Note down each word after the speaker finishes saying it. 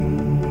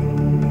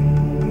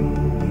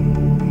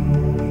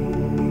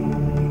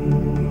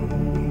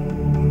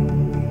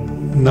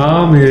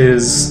Naam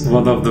is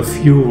one of the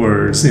few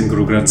words in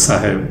Guru Granth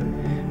Sahib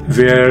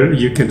where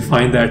you can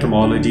find the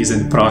etymologies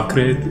in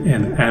Prakrit,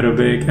 in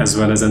Arabic, as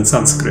well as in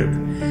Sanskrit.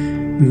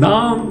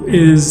 Naam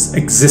is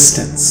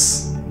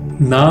existence.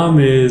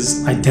 Naam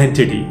is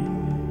identity.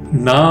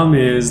 Naam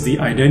is the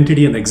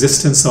identity and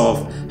existence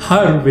of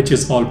Har, which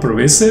is all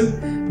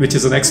pervasive, which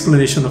is an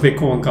explanation of Ek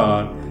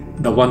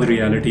Oankar, the one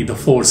reality, the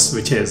force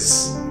which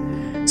is.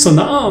 So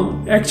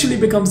Naam actually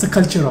becomes the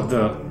culture of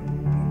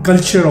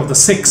the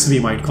Sikhs, we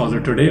might call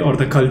it today, or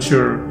the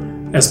culture,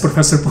 as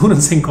Professor Pooran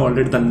Singh called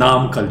it, the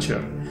Naam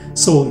culture.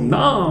 So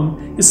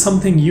Naam is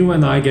something you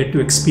and I get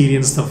to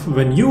experience.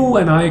 When you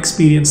and I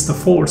experience the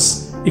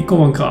force, Ek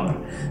Oankar,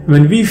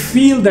 when we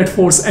feel that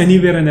force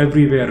anywhere and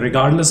everywhere,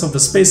 regardless of the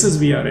spaces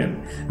we are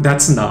in,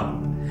 that's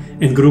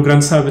Naam. In Guru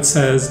Granth Sahib it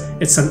says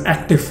it's an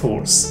active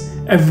force.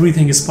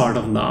 Everything is part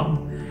of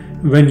Naam.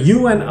 When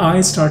you and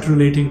I start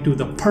relating to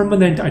the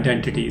permanent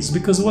identities,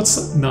 because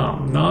what's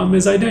Naam? Naam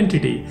is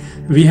identity.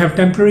 We have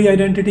temporary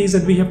identities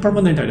and we have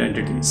permanent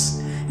identities.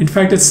 In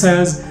fact, it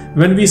says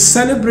when we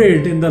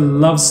celebrate in the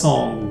love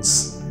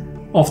songs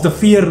of the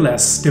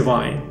fearless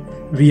divine,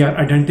 we are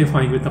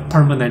identifying with the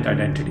permanent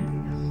identity.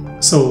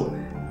 So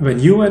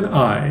when you and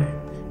I,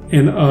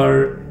 in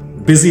our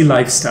busy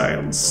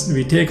lifestyles,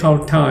 we take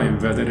out time,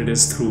 whether it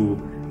is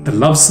through the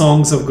love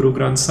songs of Guru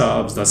Granth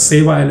Sahib, the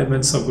seva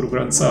elements of Guru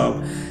Granth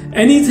Sahib,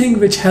 anything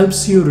which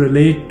helps you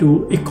relate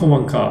to Ek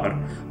Oankar,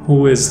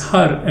 who is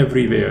Har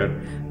everywhere,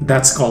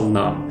 that's called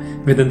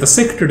Naam. Within the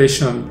Sikh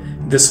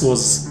tradition, this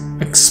was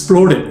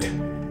exploded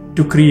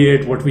to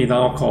create what we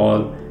now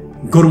call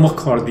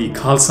Gurmukh, or the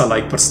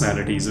Khalsa-like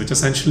personalities, which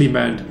essentially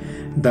meant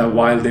that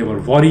while they were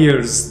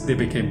warriors, they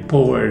became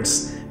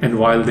poets, and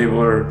while they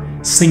were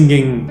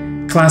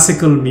singing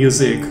classical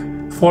music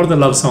for the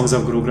love songs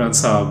of Guru Granth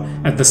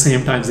Sahib, at the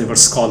same time they were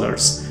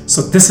scholars.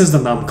 So this is the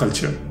Naam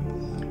culture.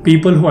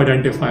 People who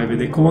identify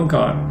with Ek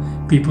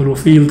Oankar, people who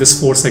feel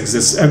this force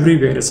exists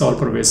everywhere, it's all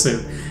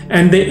pervasive,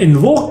 and they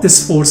invoke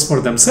this force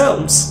for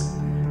themselves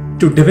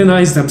to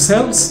divinize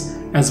themselves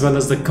as well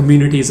as the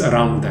communities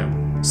around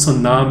them. So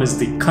Naam is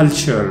the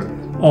culture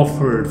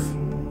offered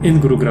in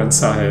Guru Granth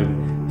Sahib,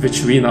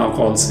 which we now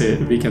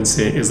we can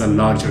say is the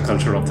larger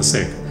culture of the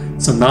Sikh.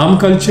 So Naam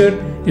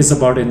culture is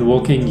about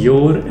invoking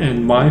your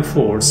and my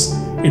force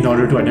in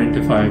order to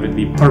identify with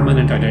the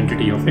permanent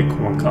identity of Ek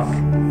Oankar.